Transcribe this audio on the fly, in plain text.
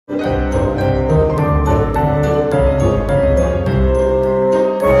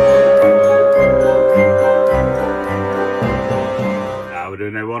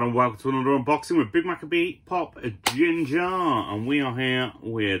Welcome to another unboxing with Big Maccabee Pop Ginger, and we are here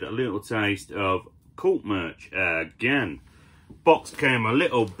with a little taste of Cult merch again. Box came a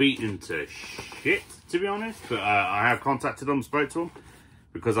little beaten to shit, to be honest, but I have contacted them, spoke to them,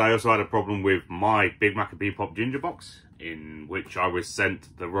 because I also had a problem with my Big Maccabee Pop Ginger box, in which I was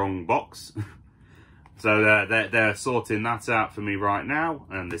sent the wrong box. So they're sorting that out for me right now,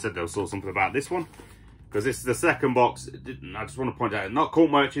 and they said they'll sort something about this one. Because this is the second box. I just want to point out, not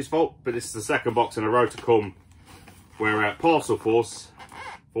Cult Merch's fault, but this is the second box in a row to come where Parcel Force,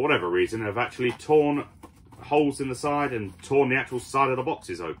 for whatever reason, have actually torn holes in the side and torn the actual side of the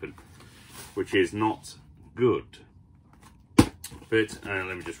boxes open, which is not good. But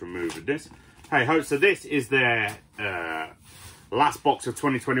let me just remove this. Hey ho, so this is their last box of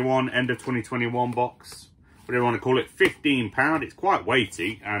 2021, end of 2021 box. What do you want to call it? £15. It's quite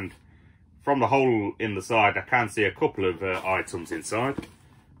weighty, and from the hole in the side, I can see a couple of items inside.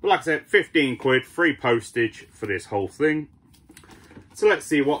 But like I said, 15 quid, free postage for this whole thing. So let's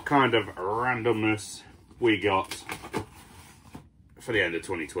see what kind of randomness we got for the end of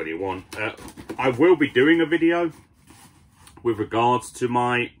 2021. I will be doing a video with regards to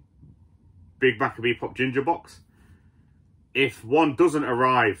my Big Maccabee Pop Ginger box. If one doesn't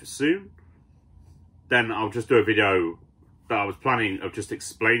arrive soon, then I'll just do a video that I was planning of just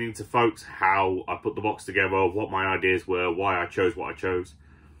explaining to folks how I put the box together, what my ideas were, why I chose what I chose,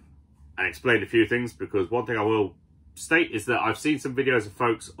 and explain a few things. Because one thing I will state is that I've seen some videos of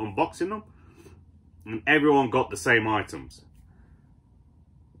folks unboxing them, and everyone got the same items.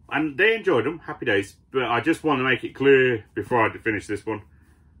 And they enjoyed them, happy days, but I just want to make it clear before I finish this one.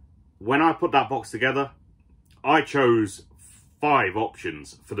 When I put that box together, I chose 5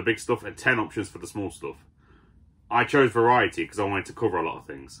 options for the big stuff and 10 options for the small stuff. I chose variety because I wanted to cover a lot of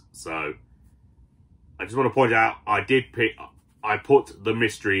things. So I just want to point out, I put the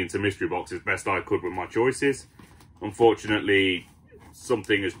mystery into mystery box as best I could with my choices. Unfortunately,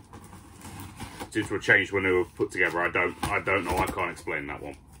 something has seems to have changed when they were put together. I don't know, I can't explain that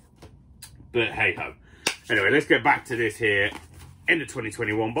one. But hey ho. Anyway, let's get back to this here end of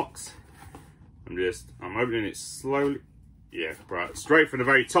 2021 box. I'm opening it slowly. Yeah, right, straight from the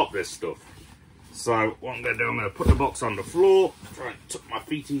very top, this stuff. So what I'm going to do, I'm going to put the box on the floor, try and tuck my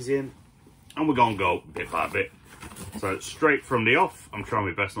feeties in, and we're going to go bit by bit. So straight from the off, I'm trying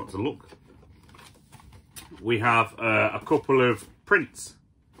my best not to look. We have a couple of prints.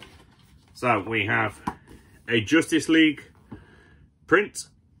 So we have a Justice League print,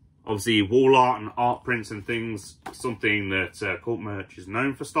 obviously wall art and art prints and things, something that Cult Merch is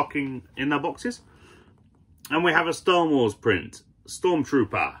known for stocking in their boxes. And we have a Star Wars print,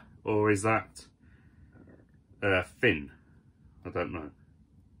 Stormtrooper, or is that Finn? I don't know.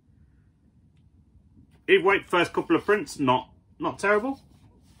 Either way, first couple of prints, not terrible.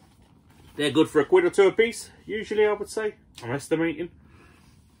 They're good for £1 or £2 a piece, usually, I would say. I'm estimating.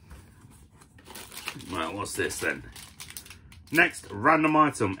 Well, what's this then? Next random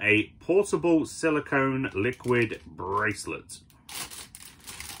item, a portable silicone liquid bracelet.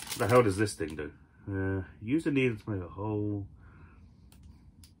 What the hell does this thing do? Use a needle to make a hole.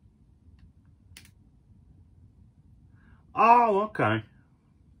 Oh, okay.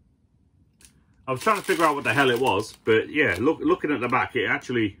 I was trying to figure out what the hell it was, but yeah, looking at the back, it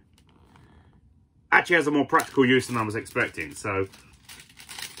actually has a more practical use than I was expecting. So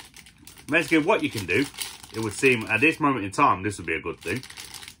basically what you can do, it would seem at this moment in time, this would be a good thing,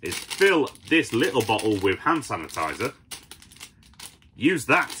 is fill this little bottle with hand sanitizer, use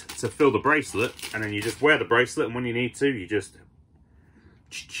that to fill the bracelet, and then you just wear the bracelet, and when you need to, you just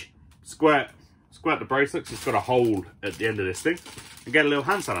squirt the bracelet, because it's got a hole at the end of this thing, and get a little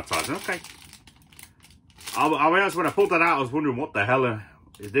hand sanitizer. Okay. I realised when I pulled that out, I was wondering what the hell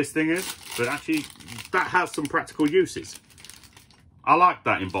this thing is, but actually that has some practical uses. I like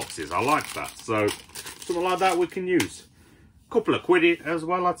that in boxes, I like that. So something like that we can use. Couple of quid as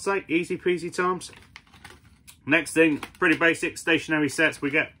well, I'd say, easy peasy times. Next thing, pretty basic stationery sets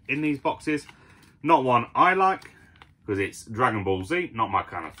we get in these boxes. Not one I like, because it's Dragon Ball Z, not my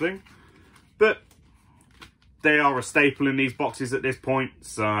kind of thing. But they are a staple in these boxes at this point,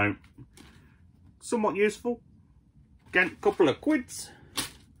 so somewhat useful. Again, couple of quids. I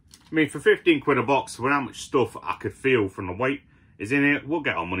mean, for 15 quid a box, with how much stuff I could feel from the weight is in here, we'll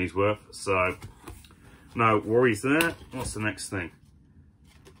get our money's worth. So no worries there. What's the next thing?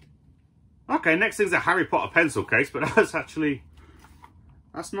 Okay, next thing's a Harry Potter pencil case, but that's not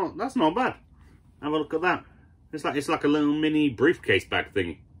bad. Have a look at that. It's like a little mini briefcase bag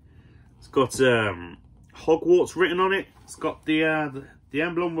thingy. It's got Hogwarts written on it. It's got the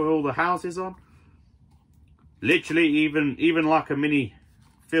emblem with all the houses on. Literally, even like a mini,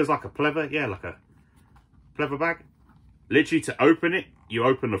 feels like a pleather, yeah, like a pleather bag. Literally, to open it, you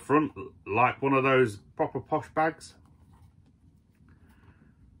open the front like one of those proper posh bags.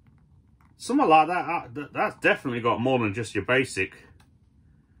 Something like that. That's definitely got more than just your basic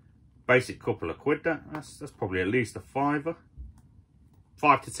couple of quid. That's probably at least a £5,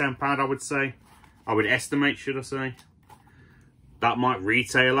 £5 to £10, I would say. I would estimate, should I say. That might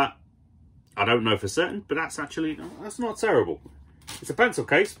retail at, I don't know for certain, but that's not terrible. It's a pencil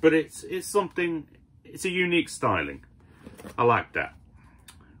case, but it's something. It's a unique styling. I like that.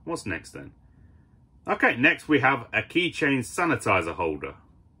 What's next then? Okay, next we have a keychain sanitizer holder.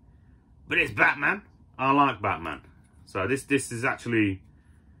 But it's Batman. I like Batman. So this is actually,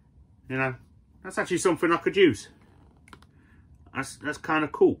 you know, that's actually something I could use. That's kind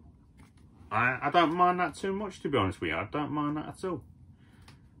of cool. I don't mind that too much, to be honest with you. I don't mind that at all.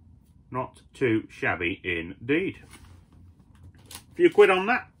 Not too shabby indeed. A few quid on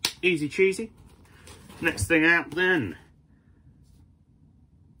that. Easy cheesy. Next thing out then.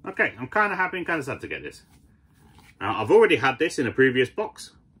 Okay, I'm kind of happy and kind of sad to get this. Now, I've already had this in a previous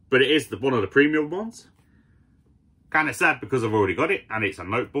box, but it is one of the premium ones. Kind of sad because I've already got it, and it's a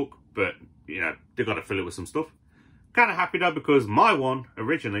notebook, but, you know, they've got to fill it with some stuff. Kind of happy though, because my one,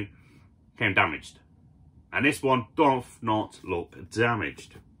 originally, came damaged. And this one does not look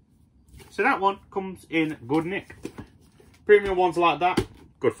damaged. So that one comes in good nick. Premium ones like that,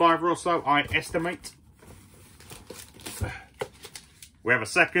 good £5 or so, I estimate. We have a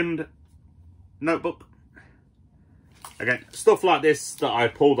second notebook. Again, stuff like this that I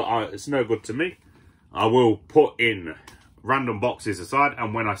pull that it's no good to me, I will put in random boxes aside,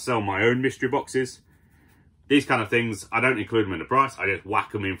 and when I sell my own mystery boxes, these kind of things, I don't include them in the price. I just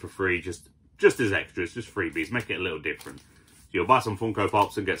whack them in for free, just as extras, just freebies, make it a little different. So you'll buy some Funko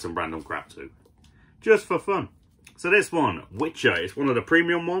Pops and get some random crap too, just for fun. So this one, Witcher, it's one of the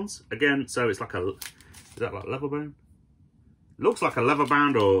premium ones. Again, so it's like is that like leather bound? Looks like a leather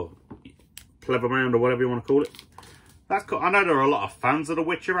bound or pleather bound or whatever you want to call it. That's cool. I know there are a lot of fans of The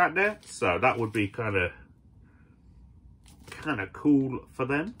Witcher out there, so that would be kind of cool for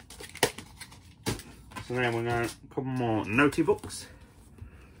them. So then we're going a couple more Noti books.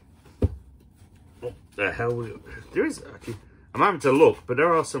 What the hell? There is actually. I'm having to look, but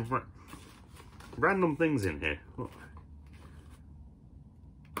there are some random things in here.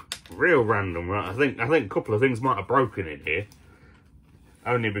 Real random, right? I think a couple of things might have broken in here.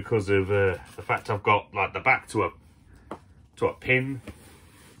 Only because of the fact I've got like the back to a pin,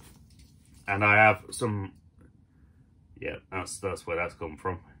 and I have some. Yeah, that's where that's come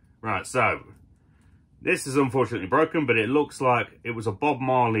from. Right, so this is unfortunately broken, but it looks like it was a Bob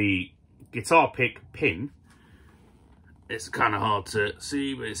Marley guitar pick pin. It's kind of hard to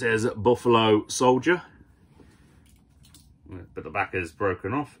see, but it says Buffalo Soldier. But the back is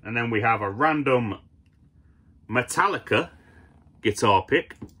broken off, and then we have a random Metallica guitar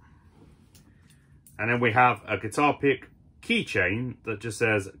pick, and then we have a guitar pick keychain that just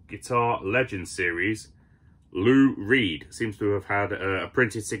says Guitar Legend Series Lou Reed. Seems to have had a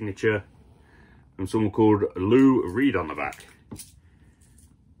printed signature from someone called Lou Reed on the back.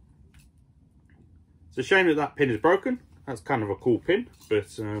 It's a shame that that pin is broken. That's kind of a cool pin, but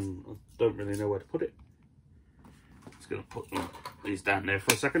I don't really know where to put it. Just gonna put these down there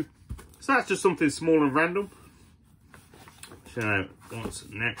for a second. So that's just something small and random. So what's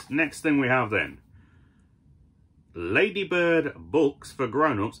next? Next thing we have then, Ladybird Books for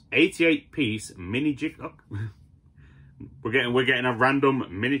Grown-Ups 88-piece mini jigsaw. we're getting a random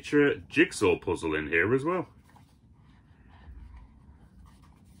miniature jigsaw puzzle in here as well.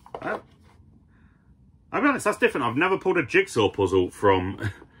 I'll be honest, that's different. I've never pulled a jigsaw puzzle from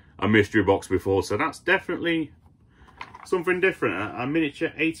a mystery box before, so that's definitely something different. A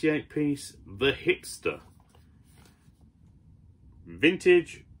miniature 88-piece The Hipster.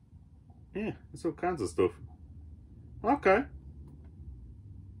 Vintage. Yeah, there's all kinds of stuff. Okay.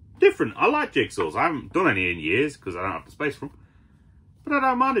 Different. I like jigsaws. I haven't done any in years because I don't have the space for them. But I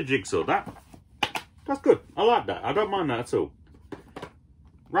don't mind a jigsaw. That's good. I like that. I don't mind that at all.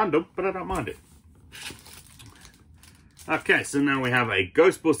 Random, but I don't mind it. Okay, so now we have a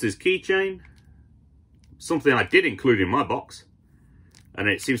Ghostbusters keychain. Something I did include in my box. And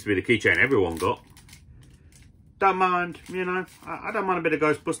it seems to be the keychain everyone got. Don't mind, you know. I don't mind a bit of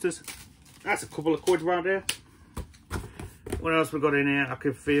Ghostbusters. That's a couple of quid right there. What else we got in here? I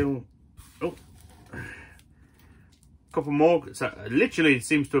can feel. Oh, a couple more. So literally, it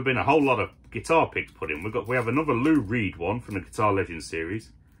seems to have been a whole lot of guitar picks put in. We have another Lou Reed one from the Guitar Legends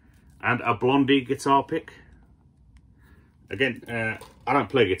series, and a Blondie guitar pick. Again, I don't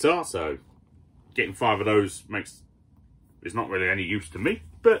play guitar, so getting 5 of those is not really any use to me,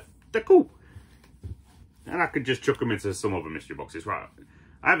 but they're cool. And I could just chuck them into some other mystery boxes. Right,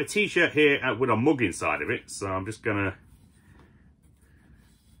 I have a t-shirt here with a mug inside of it, so I'm just gonna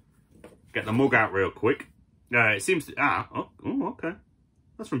get the mug out real quick. It seems to, oh, okay.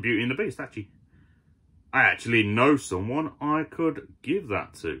 That's from Beauty and the Beast, actually. I actually know someone I could give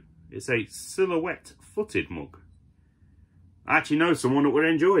that to. It's a silhouette footed mug. I actually know someone that would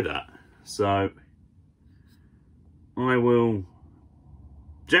enjoy that. So I will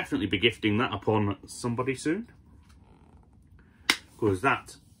definitely be gifting that upon somebody soon. Because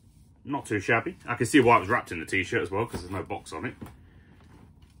that's not too shabby. I can see why it was wrapped in the t-shirt as well, because there's no box on it.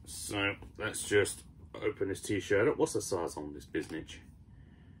 So let's just open this t-shirt up. What's the size on this biznitch?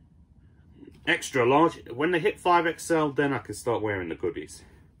 Extra large. When they hit 5XL, then I can start wearing the goodies.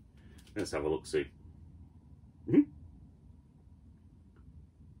 Let's have a look, see.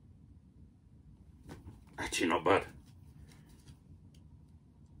 Actually not bad.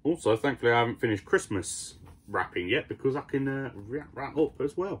 Also, thankfully I haven't finished Christmas wrapping yet, because I can wrap that up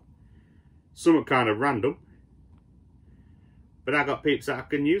as well. Somewhat kind of random, but I got peeps that I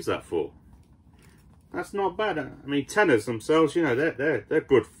can use that for. That's not bad. I mean, tenors themselves, you know, they're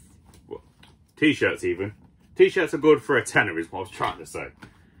good. T-shirts even. T-shirts are good for a tenner is what I was trying to say.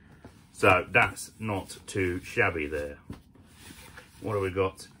 So that's not too shabby there. What have we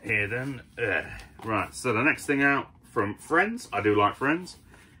got here then? Right, so the next thing out from Friends. I do like Friends.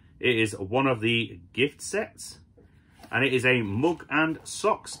 It is one of the gift sets. And it is a mug and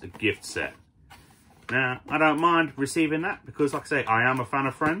socks gift set. Now, I don't mind receiving that because, like I say, I am a fan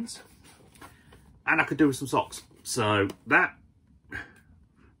of Friends. And I could do with some socks. So that,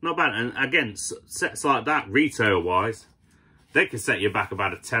 not bad. And again, sets like that, retail-wise, they can set you back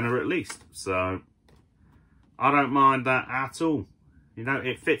about a tenner at least. So I don't mind that at all. You know,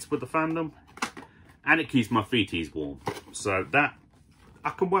 it fits with the fandom. And it keeps my feeties warm. So that,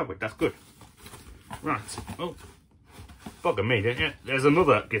 I can work with. That's good. Right. Oh, bugger me, didn't you? There's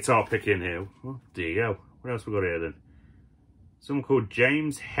another guitar pick in here. Oh, there you go. What else we got here then? Someone called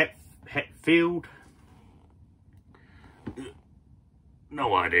James Hetfield.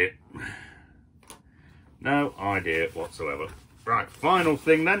 No idea. No idea whatsoever. Right, final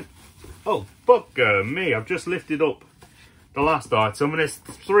thing then. Oh, bugger me. I've just lifted up the last item and there's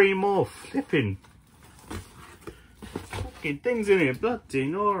 3 more flipping fucking things in here. Bloody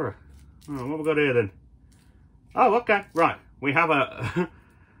Nora. Oh, what have we got here then? Oh, okay. Right. We have a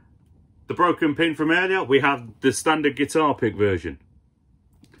the broken pin from earlier. We have the standard guitar pick version.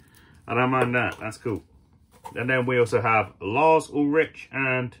 I don't mind that. That's cool. And then we also have Lars Ulrich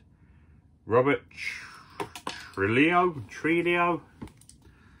and Robert Trujillo.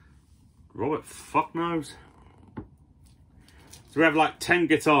 Robert fuck knows. So we have like 10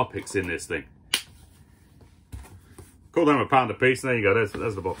 guitar picks in this thing. Call them £1 a piece. There you go.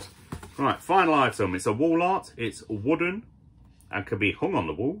 There's the box. Right, final item. It's a wall art. It's wooden and can be hung on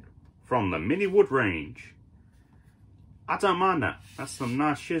the wall from the Mini Wood range. I don't mind that. That's some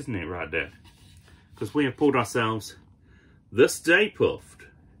nice shiznit right there. Because we have pulled ourselves the Stay Puft.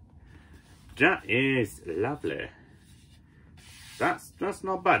 That is lovely. That's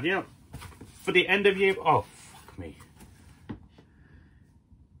not bad. You know, for the end of year. Oh, fuck me.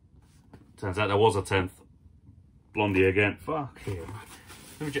 Turns out there was a 10th. Blondie again. Fuck you.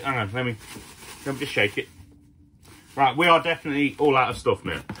 Hang on, let me just shake it. Right, we are definitely all out of stuff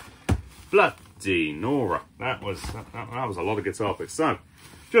now. Bloody Nora. That was a lot of guitar picks. So,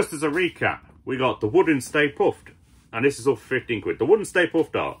 just as a recap, we got the wooden Stay Puft. And this is all for 15 quid. The wooden Stay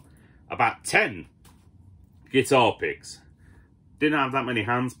Puft are about 10 guitar picks. Didn't have that many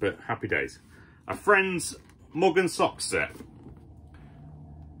hands, but happy days. A Friends mug and sock set.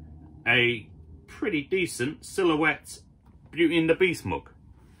 A pretty decent silhouette Beauty and the Beast mug.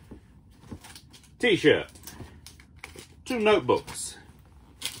 T-shirt. 2 notebooks.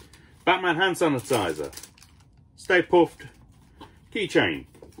 Batman hand sanitizer. Stay Puft keychain.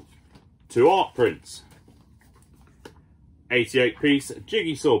 2 art prints. 88-piece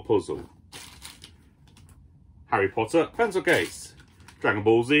jigsaw puzzle. Harry Potter pencil case. Dragon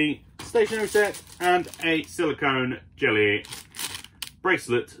Ball Z stationery set. And a silicone jelly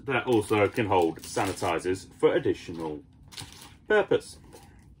bracelet that also can hold sanitizers for additional purpose.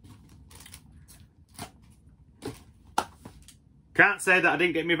 Can't say that I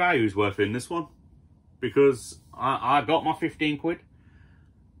didn't get my values worth in this one, because I got my 15 quid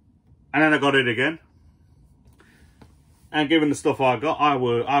and then I got it again. And given the stuff I got,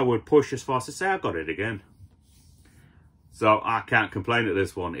 I would push as far as to say I got it again. So I can't complain at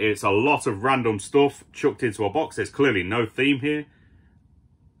this one. It's a lot of random stuff chucked into a box. There's clearly no theme here.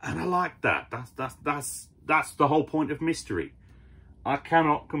 And I like that. That's the whole point of mystery. I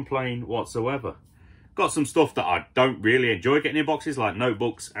cannot complain whatsoever. Got some stuff that I don't really enjoy getting in boxes, like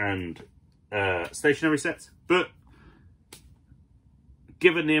notebooks and stationery sets. But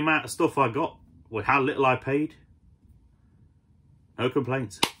given the amount of stuff I got, with how little I paid, no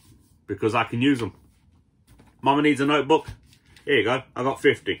complaints. Because I can use them. Mama needs a notebook. Here you go. I got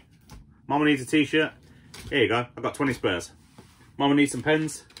 50. Mama needs a t-shirt. Here you go. I got 20 spares. Mama needs some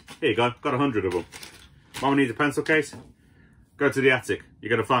pens. Here you go. Got 100 of them. Mama needs a pencil case. Go to the attic. You're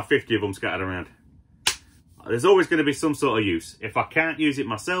going to find 50 of them scattered around. There's always going to be some sort of use. If I can't use it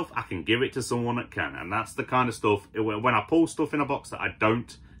myself, I can give it to someone that can. And that's the kind of stuff, when I pull stuff in a box that I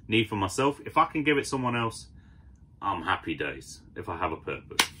don't need for myself, if I can give it someone else, I'm happy days if I have a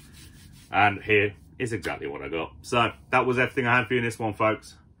purpose. And here is exactly what I got. So that was everything I had for you in this one,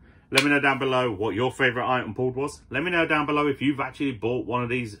 folks. Let me know down below what your favourite item pulled was. Let me know down below if you've actually bought one of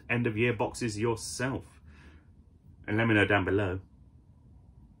these end of year boxes yourself. And let me know down below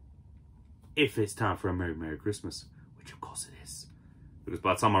if it's time for a Merry Christmas, which of course it is. Because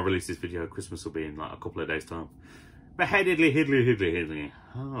by the time I release this video, Christmas will be in like a couple of days' time. But hey diddly,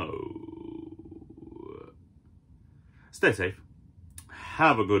 ho. Stay safe,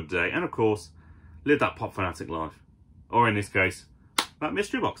 have a good day, and of course, live that Pop Fanatic life. Or in this case, that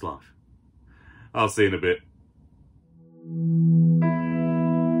mystery box life. I'll see you in a bit.